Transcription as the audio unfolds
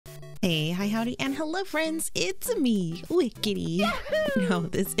Hey, hi, howdy, and hello, friends. It's me, Wickedy. No,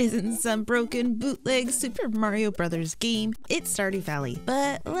 this isn't some broken bootleg Super Mario Brothers game. It's Stardew Valley,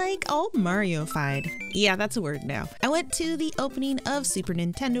 but like all Mario-fied. Yeah, that's a word now. I went to the opening of Super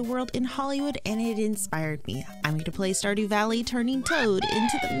Nintendo World in Hollywood, and it inspired me. I'm going to play Stardew Valley, turning Toad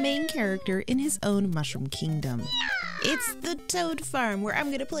into the main character in his own Mushroom Kingdom. It's the Toad Farm, where I'm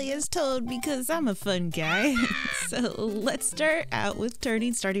going to play as Toad because I'm a fun guy. So let's start out with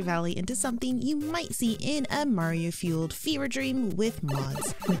turning Stardew Valley into something you might see in a Mario-fueled fever dream with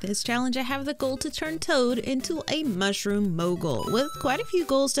mods. With this challenge, I have the goal to turn Toad into a mushroom mogul, with quite a few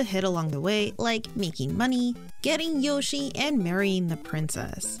goals to hit along the way, like making money, getting Yoshi, and marrying the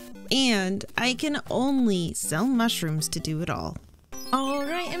princess. And I can only sell mushrooms to do it all.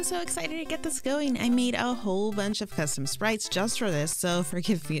 Alright, I'm so excited to get this going. I made a whole bunch of custom sprites just for this, so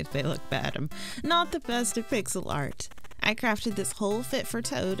forgive me if they look bad. I'm not the best at pixel art. I crafted this whole fit for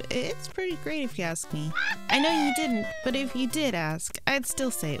Toad. It's pretty great if you ask me. I know you didn't, but if you did ask, I'd still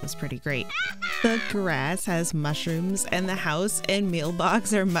say it was pretty great. The grass has mushrooms, and the house and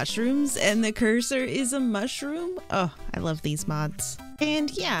mailbox are mushrooms, and the cursor is a mushroom. Oh, I love these mods. And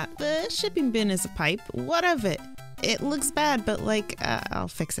yeah, the shipping bin is a pipe. What of it? It looks bad, but I'll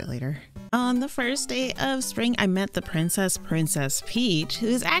fix it later. On the first day of spring, I met the Princess Peach, who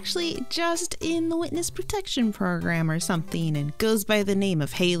is actually just in the witness protection program or something and goes by the name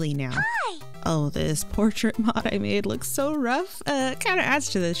of Haley now. Hi! Oh, this portrait mod I made looks so rough. Kind of adds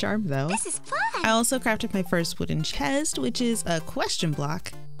to the charm though. This is fun! I also crafted my first wooden chest, which is a question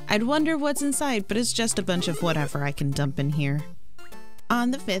block. I'd wonder what's inside, but it's just a bunch of whatever I can dump in here. On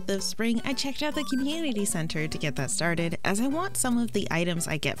the 5th of spring, I checked out the community center to get that started, as I want some of the items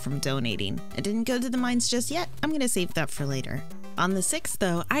I get from donating. I didn't go to the mines just yet. I'm gonna save that for later. On the 6th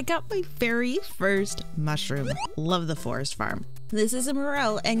though, I got my very first mushroom. Love the forest farm. This is a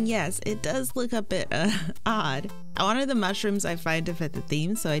morel, and yes, it does look a bit odd. I wanted the mushrooms I find to fit the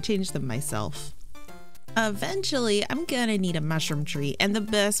theme, so I changed them myself. Eventually, I'm gonna need a mushroom tree, and the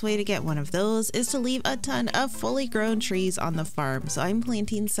best way to get one of those is to leave a ton of fully grown trees on the farm, so I'm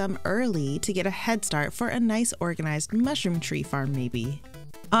planting some early to get a head start for a nice organized mushroom tree farm maybe.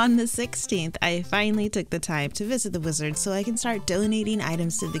 On the 16th, I finally took the time to visit the wizard so I can start donating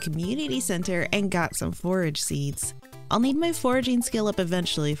items to the community center and got some forage seeds. I'll need my foraging skill up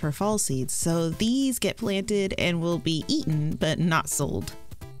eventually for fall seeds, so these get planted and will be eaten but not sold.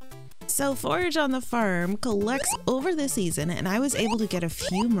 So forage on the farm collects over the season, and I was able to get a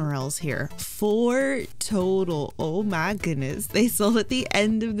few morels here. 4 total. Oh my goodness, they sold at the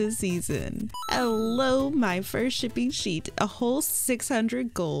end of the season. Hello, my first shipping sheet, a whole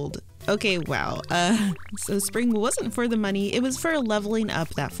 600 gold. Okay, wow. So spring wasn't for the money, it was for leveling up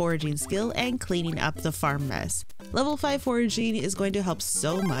that foraging skill and cleaning up the farm mess. Level 5 foraging is going to help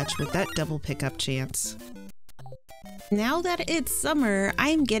so much with that double pickup chance. Now that it's summer,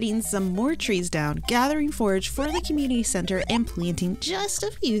 I'm getting some more trees down, gathering forage for the community center and planting just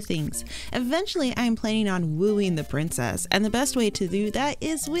a few things. Eventually, I'm planning on wooing the princess, and the best way to do that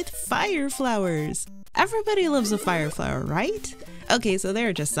is with fire flowers. Everybody loves a fire flower, right? Okay, so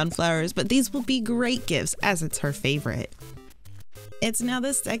they're just sunflowers, but these will be great gifts as it's her favorite. It's now the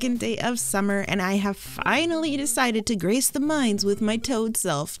 2nd day of summer, and I have finally decided to grace the mines with my toad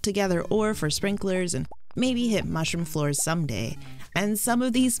self to gather ore for sprinklers and maybe hit mushroom floors someday. And some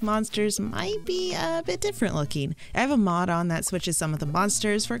of these monsters might be a bit different looking. I have a mod on that switches some of the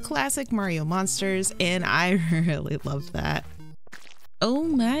monsters for classic Mario monsters, and I really love that. Oh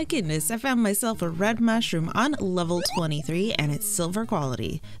my goodness, I found myself a red mushroom on level 23, and it's silver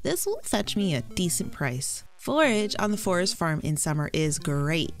quality. This will fetch me a decent price. Forage on the forest farm in summer is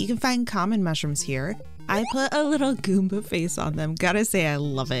great. You can find common mushrooms here. I put a little Goomba face on them. Gotta say, I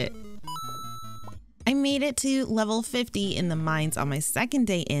love it. I made it to level 50 in the mines on my 2nd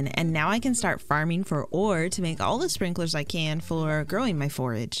day in, and now I can start farming for ore to make all the sprinklers I can for growing my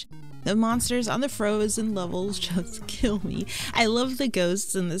forage. The monsters on the frozen levels just kill me. I love the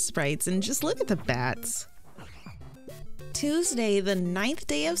ghosts and the sprites, and just look at the bats. Tuesday, the 9th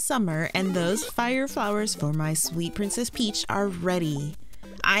day of summer, and those fire flowers for my sweet Princess Peach are ready.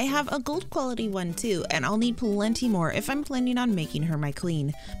 I have a gold quality one too, and I'll need plenty more if I'm planning on making her my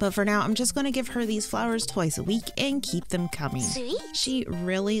queen. But for now, I'm just going to give her these flowers twice a week and keep them coming. Sweet. She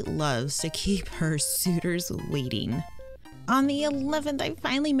really loves to keep her suitors waiting. On the 11th, I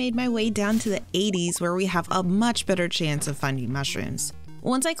finally made my way down to the 80s, where we have a much better chance of finding mushrooms.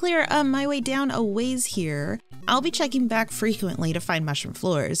 Once I clear my way down a ways here, I'll be checking back frequently to find mushroom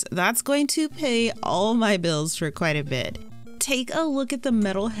floors. That's going to pay all my bills for quite a bit. Take a look at the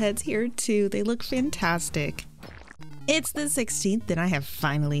metal heads here too, they look fantastic. It's the 16th and I have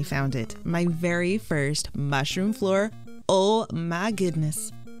finally found it. My very first mushroom floor. Oh my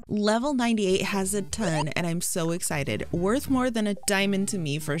goodness. Level 98 has a ton and I'm so excited. Worth more than a diamond to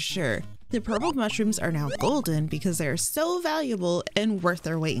me for sure. The purple mushrooms are now golden because they are so valuable and worth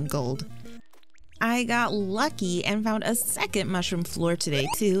their weight in gold. I got lucky and found a second mushroom floor today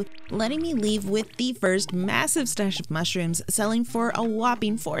too, letting me leave with the first massive stash of mushrooms selling for a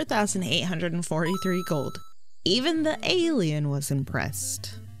whopping 4,843 gold. Even the alien was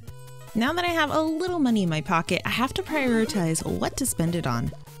impressed. Now that I have a little money in my pocket, I have to prioritize what to spend it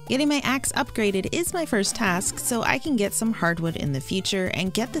on. Getting my axe upgraded is my first task so I can get some hardwood in the future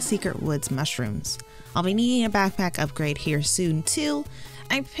and get the Secret Woods mushrooms. I'll be needing a backpack upgrade here soon too.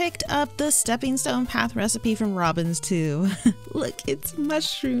 I picked up the stepping stone path recipe from Robin's too. Look, it's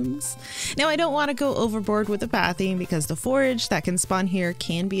mushrooms. Now I don't want to go overboard with the pathing because the forage that can spawn here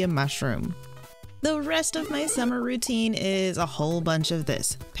can be a mushroom. The rest of my summer routine is a whole bunch of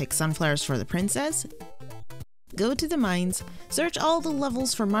this. Pick sunflowers for the princess, go to the mines, search all the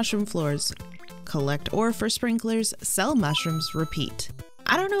levels for mushroom floors, collect ore for sprinklers, sell mushrooms, repeat.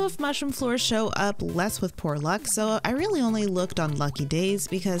 I don't know if mushroom floors show up less with poor luck, so I really only looked on lucky days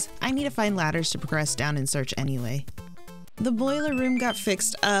because I need to find ladders to progress down and search anyway. The boiler room got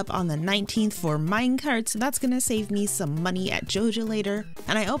fixed up on the 19th for minecart, so that's gonna save me some money at Joja later,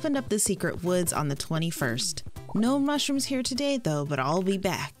 and I opened up the Secret Woods on the 21st. No mushrooms here today though, but I'll be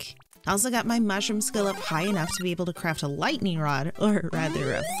back. I also got my mushroom skill up high enough to be able to craft a lightning rod, or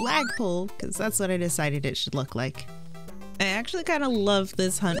rather a flagpole, because that's what I decided it should look like. I actually kind of love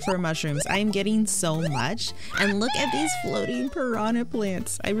this hunt for mushrooms. I am getting so much, and look at these floating piranha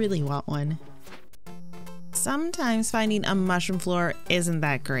plants. I really want one. Sometimes finding a mushroom floor isn't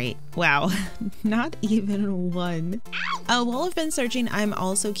that great. Wow, not even one. While I've been searching, I'm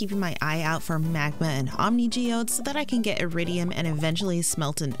also keeping my eye out for magma and omni geodes so that I can get iridium and eventually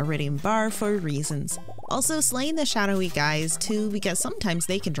smelt an iridium bar for reasons. Also slaying the shadowy guys too because sometimes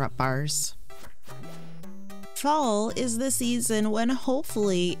they can drop bars. Fall is the season when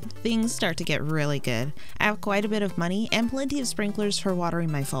hopefully things start to get really good. I have quite a bit of money and plenty of sprinklers for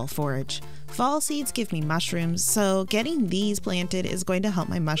watering my fall forage. Fall seeds give me mushrooms, so getting these planted is going to help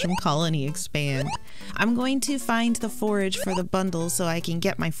my mushroom colony expand. I'm going to find the forage for the bundle so I can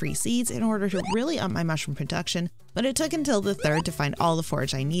get my free seeds in order to really up my mushroom production, but it took until the 3rd to find all the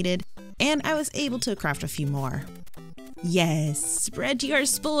forage I needed, and I was able to craft a few more. Yes, spread your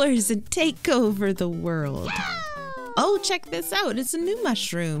spores and take over the world. Oh, check this out. It's a new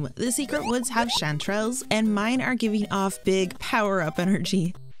mushroom. The Secret Woods have chanterelles, and mine are giving off big power-up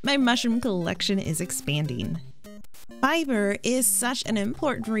energy. My mushroom collection is expanding. Fiber is such an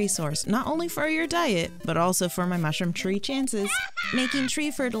important resource, not only for your diet, but also for my mushroom tree chances. Making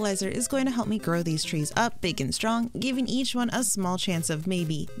tree fertilizer is going to help me grow these trees up big and strong, giving each one a small chance of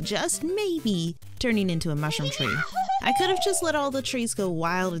maybe, just maybe, turning into a mushroom tree. I could have just let all the trees go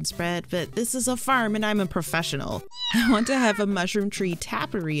wild and spread, but this is a farm and I'm a professional. I want to have a mushroom tree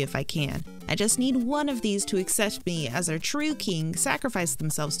tappery if I can. I just need one of these to accept me as our true king, sacrifice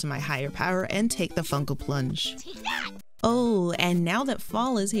themselves to my higher power, and take the fungal plunge. Oh, and now that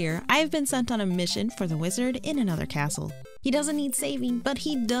fall is here, I've been sent on a mission for the wizard in another castle. He doesn't need saving, but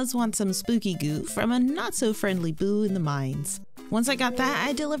he does want some spooky goo from a not-so-friendly boo in the mines. Once I got that,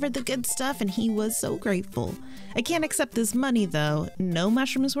 I delivered the good stuff and he was so grateful. I can't accept this money though. No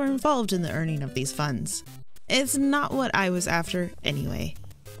mushrooms were involved in the earning of these funds. It's not what I was after anyway.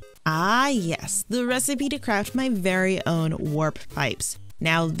 Ah yes, the recipe to craft my very own warp pipes.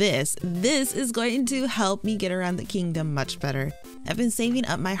 Now this is going to help me get around the kingdom much better. I've been saving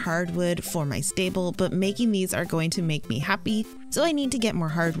up my hardwood for my stable, but making these are going to make me happy, so I need to get more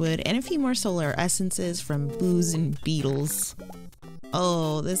hardwood and a few more solar essences from boos and beetles.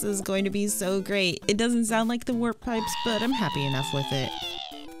 Oh, this is going to be so great. It doesn't sound like the warp pipes, but I'm happy enough with it.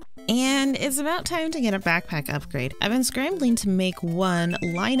 And it's about time to get a backpack upgrade. I've been scrambling to make one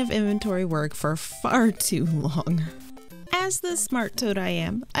line of inventory work for far too long. As the smart toad I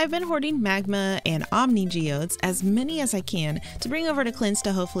am, I've been hoarding magma and omni geodes, as many as I can, to bring over to Clint's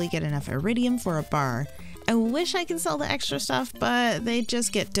to hopefully get enough iridium for a bar. I wish I could sell the extra stuff, but they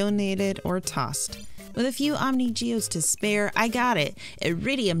just get donated or tossed. With a few omni geodes to spare, I got it.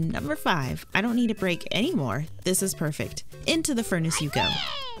 Iridium number 5. I don't need to break anymore. This is perfect. Into the furnace you go.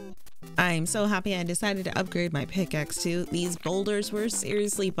 I'm so happy I decided to upgrade my pickaxe too. These boulders were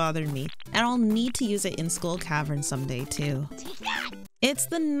seriously bothering me, and I'll need to use it in Skull Cavern someday too. It's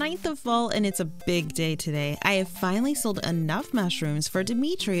the 9th of fall and it's a big day today. I have finally sold enough mushrooms for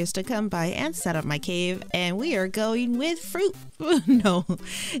Demetrius to come by and set up my cave, and we are going with fruit. No,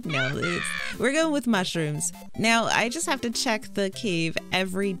 we're going with mushrooms. Now I just have to check the cave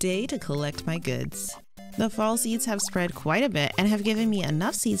every day to collect my goods. The fall seeds have spread quite a bit and have given me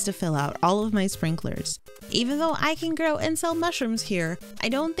enough seeds to fill out all of my sprinklers. Even though I can grow and sell mushrooms here, I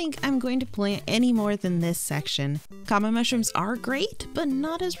don't think I'm going to plant any more than this section. Common mushrooms are great, but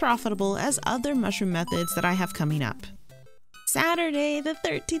not as profitable as other mushroom methods that I have coming up. Saturday, the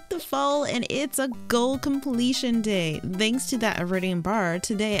 13th of fall, and it's a goal completion day. Thanks to that iridium bar,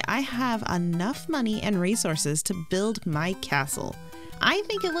 today I have enough money and resources to build my castle. I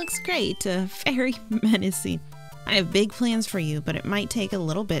think it looks great, very menacing. I have big plans for you, but it might take a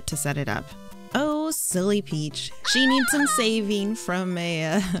little bit to set it up. Oh, silly Peach. She needs some saving from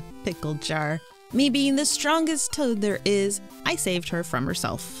a pickle jar. Me being the strongest toad there is, I saved her from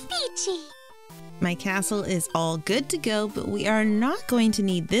herself. Peachy! My castle is all good to go, but we are not going to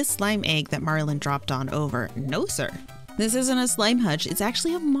need this slime egg that Marlin dropped on over. No, sir. This isn't a slime hutch, it's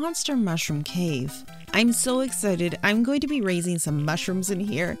actually a monster mushroom cave. I'm so excited. I'm going to be raising some mushrooms in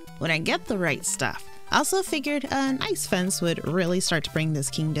here when I get the right stuff. I also figured a nice fence would really start to bring this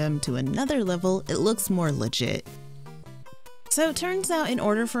kingdom to another level. It looks more legit. So it turns out in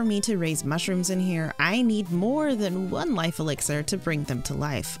order for me to raise mushrooms in here, I need more than one life elixir to bring them to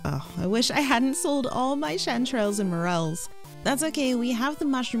life. Oh, I wish I hadn't sold all my chanterelles and morels. That's okay, we have the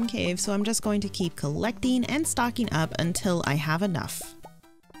mushroom cave, so I'm just going to keep collecting and stocking up until I have enough.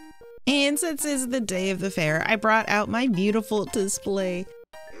 And since it's the day of the fair, I brought out my beautiful display.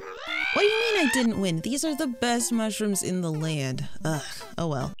 What do you mean I didn't win? These are the best mushrooms in the land. Ugh, oh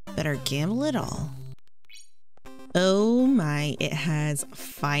well, better gamble it all. Oh my, it has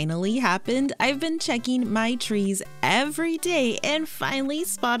finally happened. I've been checking my trees every day and finally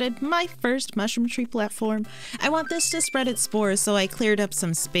spotted my first mushroom tree platform. I want this to spread its spores, so I cleared up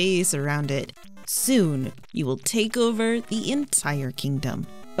some space around it. Soon, you will take over the entire kingdom.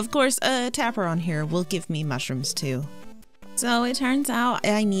 Of course, a tapper on here will give me mushrooms too. So it turns out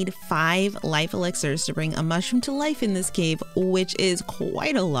I need 5 life elixirs to bring a mushroom to life in this cave, which is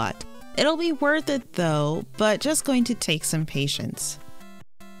quite a lot. It'll be worth it though, but just going to take some patience.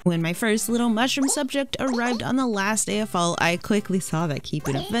 When my first little mushroom subject arrived on the last day of fall, I quickly saw that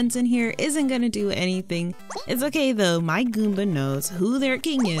keeping a fence in here isn't gonna do anything. It's okay though, my Goomba knows who their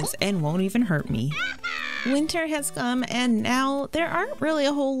king is and won't even hurt me. Winter has come and now there aren't really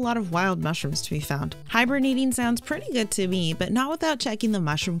a whole lot of wild mushrooms to be found. Hibernating sounds pretty good to me, but not without checking the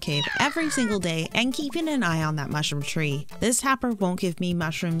mushroom cave every single day and keeping an eye on that mushroom tree. This tapper won't give me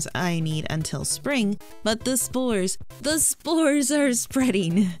mushrooms I need until spring, but the spores are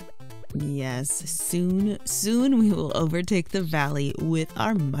spreading. Yes, soon we will overtake the valley with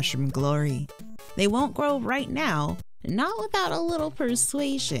our mushroom glory. They won't grow right now, not without a little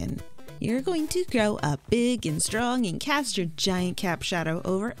persuasion. You're going to grow up big and strong and cast your giant cap shadow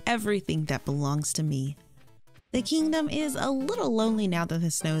over everything that belongs to me. The kingdom is a little lonely now that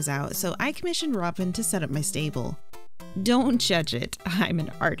the snow's out, so I commissioned Robin to set up my stable. Don't judge it, I'm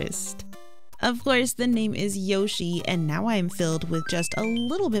an artist. Of course, the name is Yoshi, and now I am filled with just a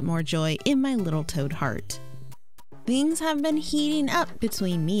little bit more joy in my little toad heart. Things have been heating up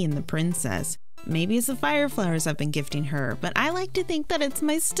between me and the princess. Maybe it's the fire flowers I've been gifting her, but I like to think that it's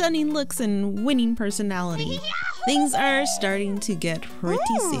my stunning looks and winning personality. Things are starting to get pretty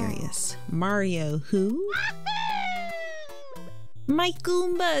serious. Mario who? My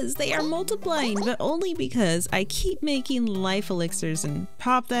Goombas! They are multiplying, but only because I keep making life elixirs and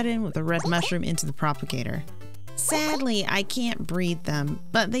pop that in with a red mushroom into the propagator. Sadly, I can't breed them,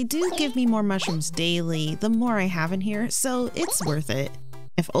 but they do give me more mushrooms daily the more I have in here, so it's worth it.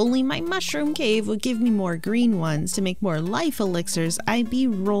 If only my mushroom cave would give me more green ones to make more life elixirs, I'd be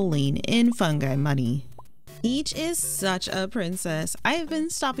rolling in fungi money. Peach is such a princess. I have been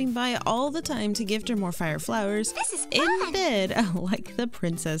stopping by all the time to gift her more fire flowers in bed, like the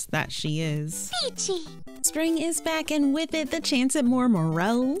princess that she is. Peachy! Spring is back, and with it the chance at more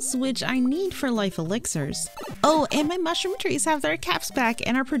morels, which I need for life elixirs. Oh, and my mushroom trees have their caps back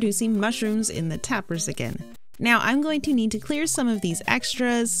and are producing mushrooms in the tappers again. Now I'm going to need to clear some of these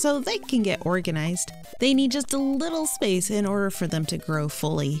extras so they can get organized. They need just a little space in order for them to grow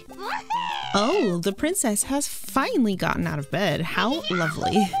fully. Oh, the princess has finally gotten out of bed. How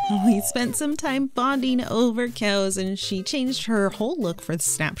lovely. We spent some time bonding over cows and she changed her whole look for the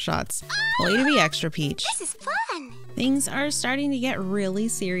snapshots. Way to be extra, Peach. This is fun! Things are starting to get really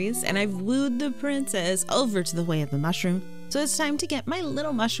serious, and I've wooed the princess over to the way of the mushroom, so it's time to get my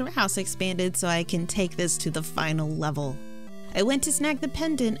little mushroom house expanded so I can take this to the final level. I went to snag the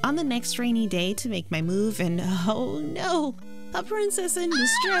pendant on the next rainy day to make my move, and oh no, a princess in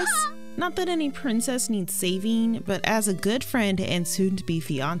distress. Not that any princess needs saving, but as a good friend and soon-to-be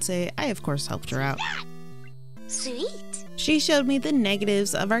fiance, I of course helped her out. Sweet. She showed me the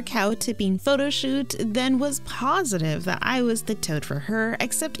negatives of our cow tipping photo shoot, then was positive that I was the toad for her,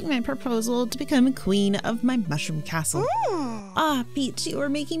 accepting my proposal to become queen of my mushroom castle. Ah, Peach, you are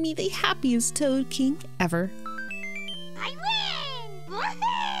making me the happiest toad king ever. I win!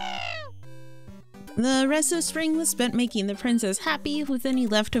 Woohoo! The rest of spring was spent making the princess happy with any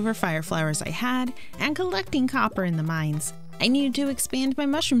leftover fire flowers I had, and collecting copper in the mines. I needed to expand my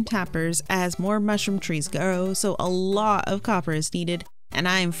mushroom tappers as more mushroom trees grow, so a lot of copper is needed, and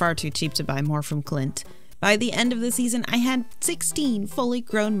I am far too cheap to buy more from Clint. By the end of the season, I had 16 fully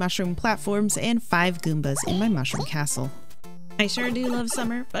grown mushroom platforms and 5 Goombas in my mushroom castle. I sure do love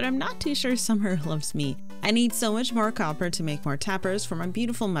summer, but I'm not too sure summer loves me. I need so much more copper to make more tappers for my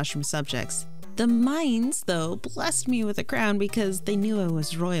beautiful mushroom subjects. The mines, though, blessed me with a crown because they knew I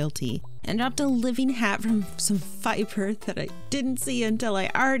was royalty, and dropped a living hat from some fiber that I didn't see until I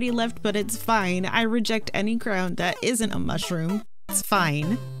already left, but it's fine. I reject any crown that isn't a mushroom. It's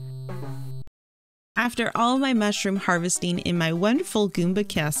fine. After all my mushroom harvesting in my wonderful Goomba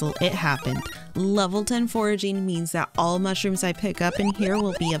castle, it happened. Level 10 foraging means that all mushrooms I pick up in here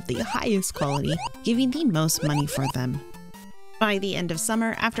will be of the highest quality, giving the most money for them. By the end of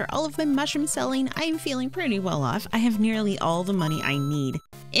summer, after all of my mushroom selling, I am feeling pretty well off. I have nearly all the money I need.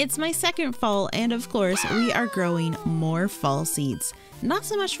 It's my second fall, and of course, we are growing more fall seeds. Not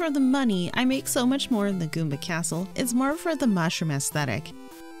so much for the money, I make so much more in the Goomba castle. It's more for the mushroom aesthetic.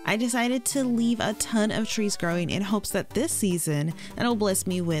 I decided to leave a ton of trees growing in hopes that this season it'll bless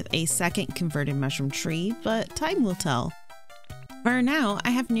me with a second converted mushroom tree, but time will tell. For now,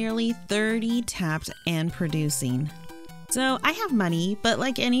 I have nearly 30 tapped and producing. So I have money, but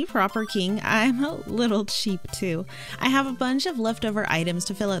like any proper king, I'm a little cheap too. I have a bunch of leftover items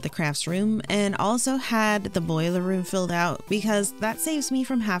to fill out the crafts room, and also had the boiler room filled out because that saves me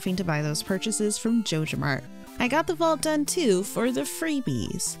from having to buy those purchases from Joja Mart. I got the vault done too for the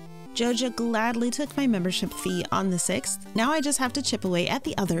freebies. Joja gladly took my membership fee on the 6th. Now I just have to chip away at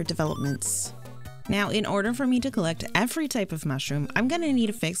the other developments. Now, in order for me to collect every type of mushroom, I'm gonna need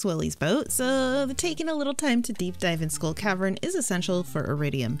to fix Willy's boat, so taking a little time to deep dive in Skull Cavern is essential for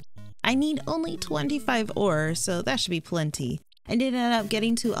Iridium. I need only 25 ore, so that should be plenty. I did end up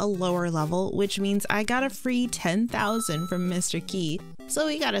getting to a lower level, which means I got a free 10,000 from Mr. Key, so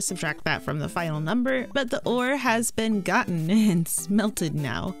we gotta subtract that from the final number, but the ore has been gotten and smelted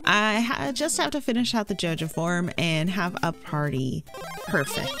now. I just have to finish out the Joja form and have a party.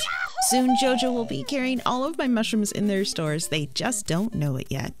 Perfect. Soon Joja will be carrying all of my mushrooms in their stores, they just don't know it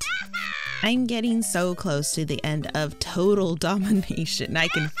yet. I'm getting so close to the end of total domination, I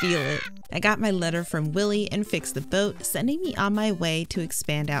can feel it. I got my letter from Willy and fixed the boat, sending me on my way to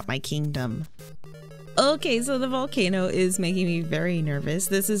expand out my kingdom. Okay, so the volcano is making me very nervous.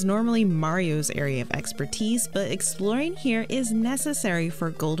 This is normally Mario's area of expertise, but exploring here is necessary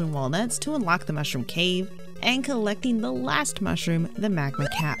for golden walnuts to unlock the mushroom cave, and collecting the last mushroom, the magma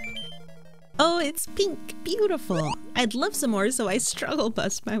cap. Oh, it's pink, beautiful. I'd love some more, so I struggle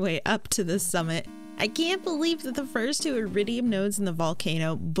bust my way up to the summit. I can't believe that the first 2 iridium nodes in the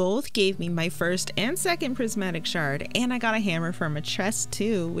volcano both gave me my first and second prismatic shard, and I got a hammer from a chest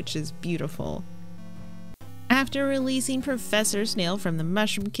too, which is beautiful. After releasing Professor Snail from the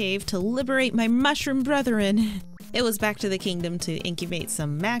mushroom cave to liberate my mushroom brethren, it was back to the kingdom to incubate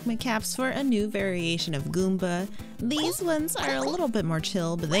some magma caps for a new variation of Goomba. These ones are a little bit more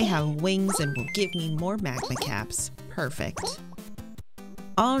chill, but they have wings and will give me more magma caps. Perfect.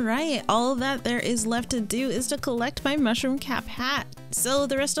 Alright, all that there is left to do is to collect my mushroom cap hat. So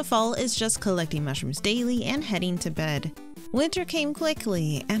the rest of fall is just collecting mushrooms daily and heading to bed. Winter came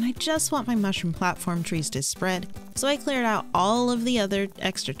quickly, and I just want my mushroom platform trees to spread, so I cleared out all of the other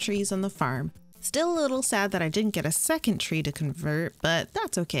extra trees on the farm. Still a little sad that I didn't get a second tree to convert, but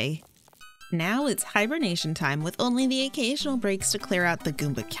that's okay. Now it's hibernation time with only the occasional breaks to clear out the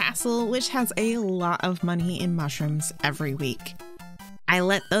Goomba castle, which has a lot of money in mushrooms every week. I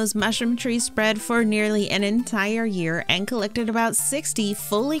let those mushroom trees spread for nearly an entire year and collected about 60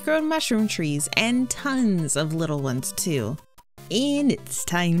 fully grown mushroom trees and tons of little ones too. And it's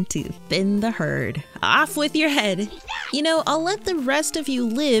time to thin the herd. Off with your head. You know, I'll let the rest of you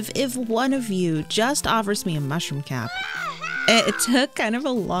live if one of you just offers me a mushroom cap. It took kind of a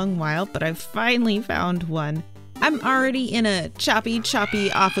long while, but I finally found one. I'm already in a choppy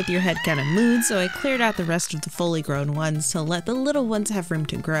off with your head kind of mood, so I cleared out the rest of the fully grown ones to let the little ones have room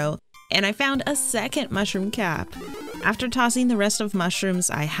to grow, and I found a second mushroom cap. After tossing the rest of mushrooms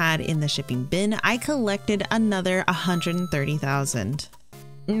I had in the shipping bin, I collected another 130,000.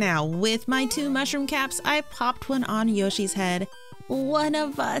 Now, with my 2 mushroom caps, I popped one on Yoshi's head, one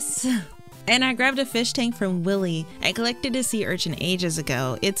of us. And I grabbed a fish tank from Willy. I collected a sea urchin ages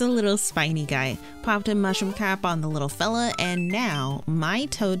ago. It's a little spiny guy. Popped a mushroom cap on the little fella, and now my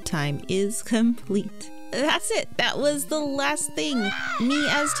Toad time is complete. That's it. That was the last thing. Me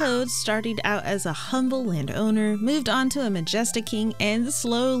as Toad started out as a humble landowner, moved on to a majestic king, and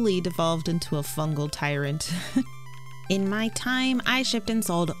slowly devolved into a fungal tyrant. In my time, I shipped and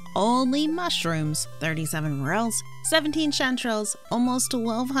sold only mushrooms, 37 morels, 17 chanterelles, almost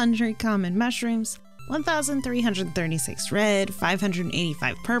 1,200 common mushrooms, 1,336 red,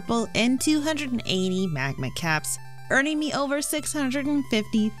 585 purple, and 280 magma caps, earning me over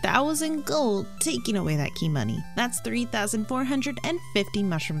 650,000 gold, taking away that key money. That's 3,450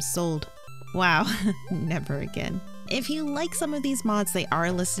 mushrooms sold. Wow, never again. If you like some of these mods, they are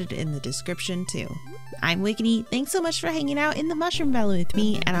listed in the description too. I'm Wickedy, thanks so much for hanging out in the Mushroom Valley with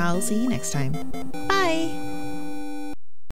me, and I'll see you next time. Bye!